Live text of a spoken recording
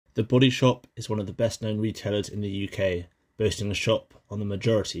The Body Shop is one of the best known retailers in the UK, boasting a shop on the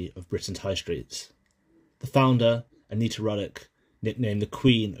majority of Britain's high streets. The founder, Anita Roddick, nicknamed the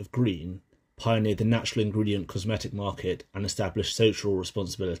Queen of Green, pioneered the natural ingredient cosmetic market and established social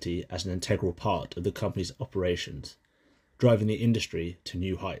responsibility as an integral part of the company's operations, driving the industry to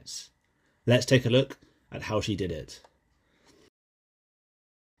new heights. Let's take a look at how she did it.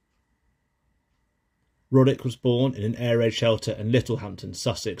 Roddick was born in an air raid shelter in Littlehampton,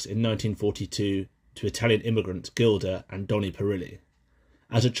 Sussex in 1942 to Italian immigrants Gilda and Donny Perilli.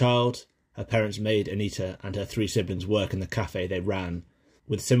 As a child, her parents made Anita and her three siblings work in the cafe they ran,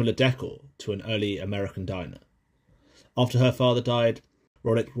 with similar decor to an early American diner. After her father died,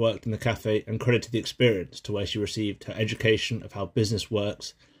 Roddick worked in the cafe and credited the experience to where she received her education of how business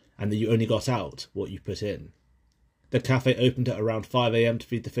works and that you only got out what you put in. The cafe opened at around 5 AM to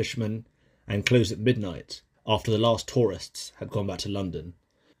feed the fishermen and closed at midnight after the last tourists had gone back to London,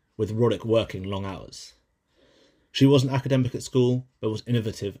 with Roddick working long hours. She wasn't academic at school, but was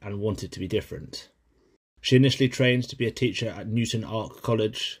innovative and wanted to be different. She initially trained to be a teacher at Newton Ark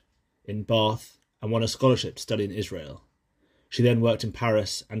College in Bath and won a scholarship to study in Israel. She then worked in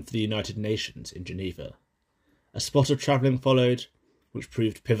Paris and for the United Nations in Geneva. A spot of travelling followed, which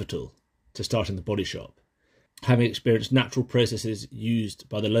proved pivotal to starting the Body Shop, having experienced natural processes used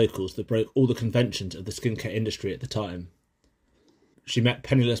by the locals that broke all the conventions of the skincare industry at the time. She met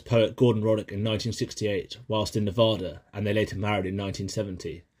penniless poet Gordon Roddick in 1968 whilst in Nevada, and they later married in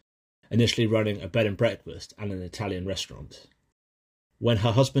 1970, initially running a bed and breakfast and an Italian restaurant. When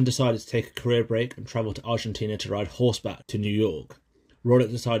her husband decided to take a career break and travel to Argentina to ride horseback to New York,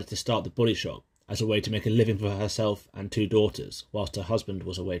 Roddick decided to start the Body Shop as a way to make a living for herself and two daughters whilst her husband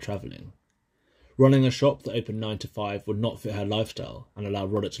was away travelling. Running a shop that opened 9 to 5 would not fit her lifestyle and allow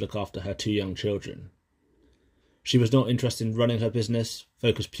Roddick to look after her two young children. She was not interested in running her business,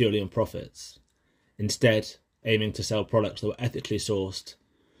 focused purely on profits. Instead, aiming to sell products that were ethically sourced,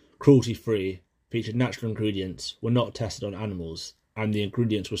 cruelty-free, featured natural ingredients, were not tested on animals, and the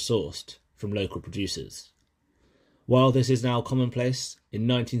ingredients were sourced from local producers. While this is now commonplace, in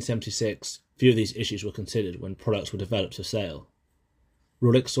 1976, few of these issues were considered when products were developed for sale.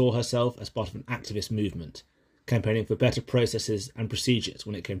 Roddick saw herself as part of an activist movement, campaigning for better processes and procedures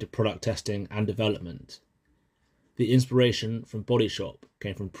when it came to product testing and development. The inspiration from Body Shop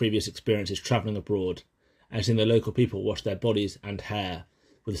came from previous experiences travelling abroad and seeing the local people wash their bodies and hair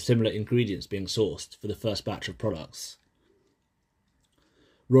with similar ingredients being sourced for the first batch of products.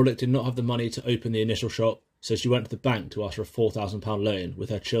 Roddick did not have the money to open the initial shop, so she went to the bank to ask for a £4,000 loan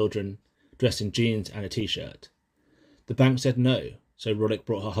with her children, dressed in jeans and a t-shirt. The bank said no, so Roddick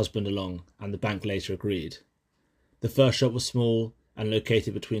brought her husband along, and the bank later agreed. The first shop was small and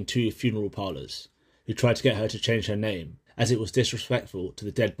located between two funeral parlours, who tried to get her to change her name, as it was disrespectful to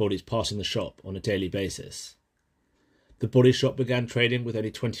the dead bodies passing the shop on a daily basis. The Body Shop began trading with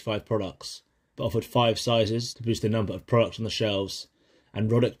only 25 products, but offered 5 sizes to boost the number of products on the shelves, and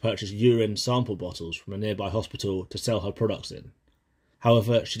Roddick purchased urine sample bottles from a nearby hospital to sell her products in.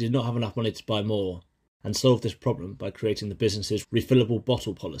 However, she did not have enough money to buy more, and solved this problem by creating the business's refillable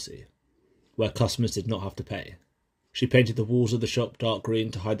bottle policy, where customers did not have to pay. She painted the walls of the shop dark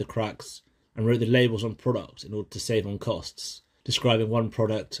green to hide the cracks, and wrote the labels on products in order to save on costs, describing one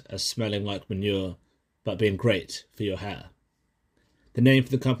product as smelling like manure, but being great for your hair. The name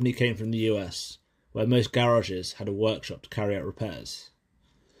for the company came from the US, where most garages had a workshop to carry out repairs.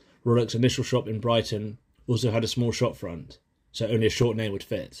 Roddick's initial shop in Brighton also had a small shop front, so only a short name would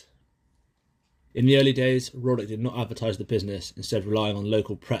fit. In the early days, Roddick did not advertise the business, instead relying on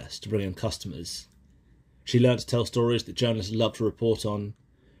local press to bring in customers. She learned to tell stories that journalists loved to report on,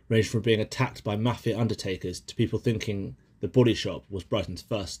 ranged from being attacked by mafia undertakers to people thinking the Body Shop was Brighton's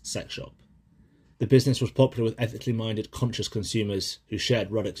first sex shop. The business was popular with ethically minded, conscious consumers who shared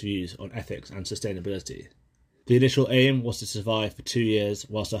Roddick's views on ethics and sustainability. The initial aim was to survive for 2 years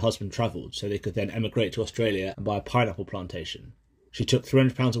whilst her husband travelled, so they could then emigrate to Australia and buy a pineapple plantation. She took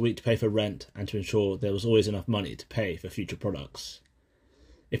 £300 a week to pay for rent and to ensure there was always enough money to pay for future products.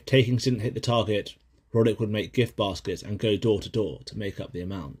 If takings didn't hit the target, Roddick would make gift baskets and go door to door to make up the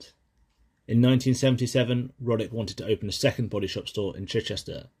amount. In 1977, Roddick wanted to open a second Body Shop store in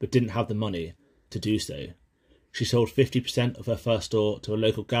Chichester, but didn't have the money to do so. She sold 50% of her first store to a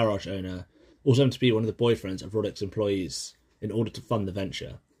local garage owner, also happened to be one of the boyfriends of Roddick's employees, in order to fund the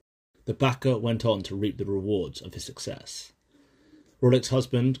venture. The backer went on to reap the rewards of his success. Roddick's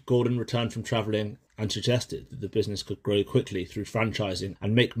husband, Gordon, returned from travelling and suggested that the business could grow quickly through franchising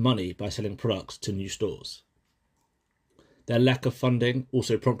and make money by selling products to new stores. Their lack of funding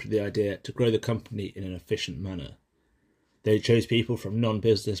also prompted the idea to grow the company in an efficient manner. They chose people from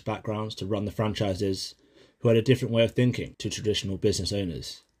non-business backgrounds to run the franchises who had a different way of thinking to traditional business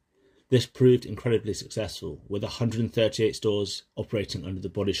owners. This proved incredibly successful, with 138 stores operating under the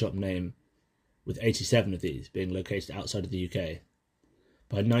Body Shop name, with 87 of these being located outside of the UK.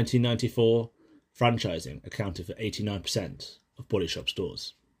 By 1994, franchising accounted for 89% of Body Shop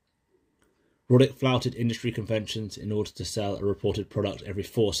stores. Roddick flouted industry conventions in order to sell a reported product every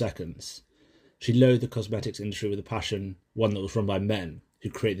 4 seconds. She loathed the cosmetics industry with a passion, one that was run by men who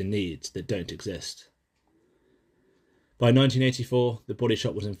create the needs that don't exist. By 1984, the Body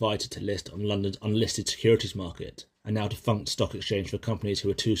Shop was invited to list on London's unlisted securities market, a now defunct stock exchange for companies who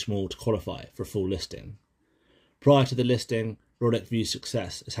were too small to qualify for a full listing. Prior to the listing, Roddick viewed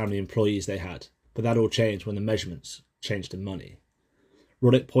success as how many employees they had, but that all changed when the measurements changed to money.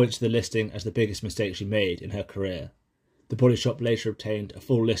 Roddick points to the listing as the biggest mistake she made in her career. The Body Shop later obtained a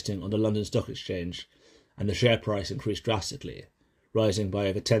full listing on the London Stock Exchange, and the share price increased drastically, rising by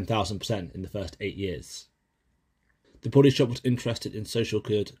over 10,000% in the first 8 years. The Body Shop was interested in social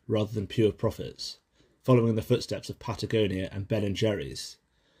good rather than pure profits, following in the footsteps of Patagonia and Ben & Jerry's,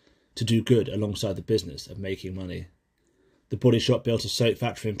 to do good alongside the business of making money. The Body Shop built a soap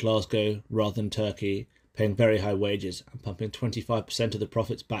factory in Glasgow rather than Turkey, paying very high wages and pumping 25% of the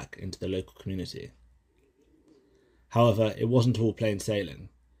profits back into the local community. However, it wasn't all plain sailing,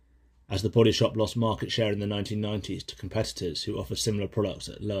 as the Body Shop lost market share in the 1990s to competitors who offered similar products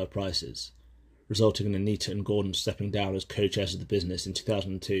at lower prices, resulting in Anita and Gordon stepping down as co-chairs of the business in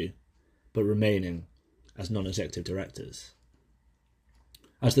 2002, but remaining as non-executive directors.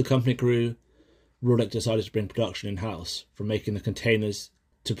 As the company grew, Roddick decided to bring production in-house, from making the containers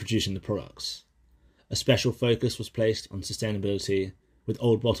to producing the products. A special focus was placed on sustainability, with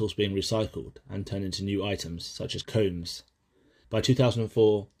old bottles being recycled and turned into new items, such as combs. By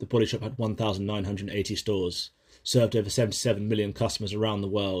 2004, the Body Shop had 1,980 stores, served over 77 million customers around the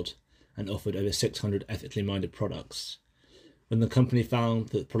world, and offered over 600 ethically minded products. When the company found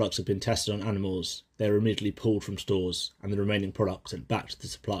that products had been tested on animals, they were immediately pulled from stores and the remaining products sent back to the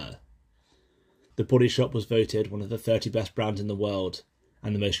supplier. The Body Shop was voted one of the 30 best brands in the world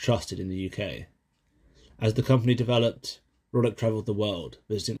and the most trusted in the UK. As the company developed, Roddick travelled the world,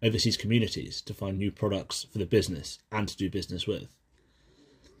 visiting overseas communities to find new products for the business and to do business with.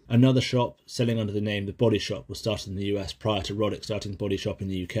 Another shop, selling under the name The Body Shop, was started in the US prior to Roddick starting The Body Shop in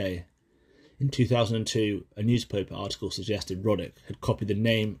the UK. In 2002, a newspaper article suggested Roddick had copied the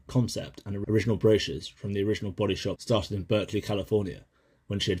name, concept and original brochures from the original Body Shop started in Berkeley, California,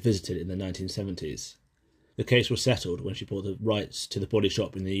 when she had visited in the 1970s. The case was settled when she bought the rights to The Body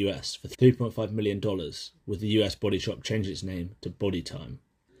Shop in the US for $3.5 million, with the US Body Shop changing its name to Body Time.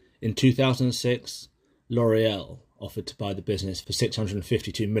 In 2006, L'Oreal offered to buy the business for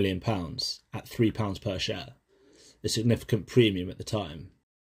 £652 million at £3 per share, a significant premium at the time.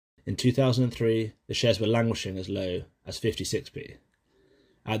 In 2003, the shares were languishing as low as 56p.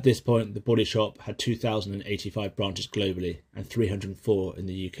 At this point, the Body Shop had 2,085 branches globally and 304 in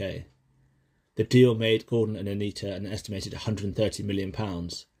the UK. The deal made Gordon and Anita an estimated £130 million,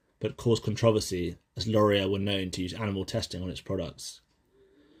 but caused controversy as L'Oreal were known to use animal testing on its products.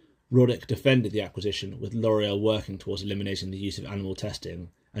 Roddick defended the acquisition, with L'Oreal working towards eliminating the use of animal testing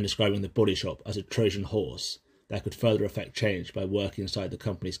and describing the Body Shop as a Trojan horse that could further affect change by working inside the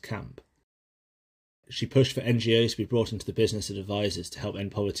company's camp. She pushed for NGOs to be brought into the business as advisors to help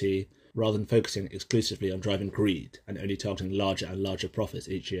end poverty, rather than focusing exclusively on driving greed and only targeting larger and larger profits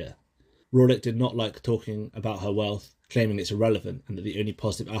each year. Roddick did not like talking about her wealth, claiming it's irrelevant and that the only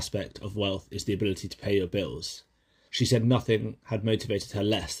positive aspect of wealth is the ability to pay your bills. She said nothing had motivated her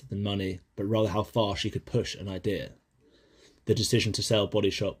less than money, but rather how far she could push an idea. The decision to sell Body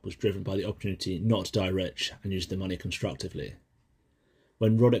Shop was driven by the opportunity not to die rich and use the money constructively.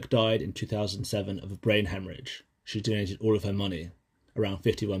 When Roddick died in 2007 of a brain hemorrhage, she donated all of her money, around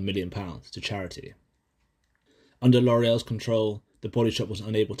 £51 million, to charity. Under L'Oreal's control, the Body Shop was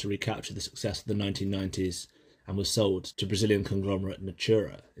unable to recapture the success of the 1990s and was sold to Brazilian conglomerate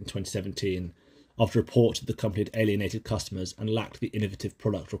Natura in 2017 after reports that the company had alienated customers and lacked the innovative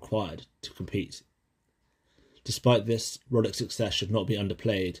product required to compete. Despite this, Roddick's success should not be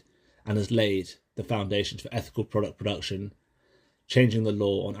underplayed and has laid the foundations for ethical product production, changing the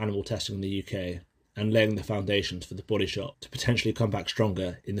law on animal testing in the UK, and laying the foundations for the Body Shop to potentially come back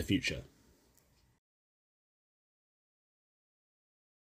stronger in the future.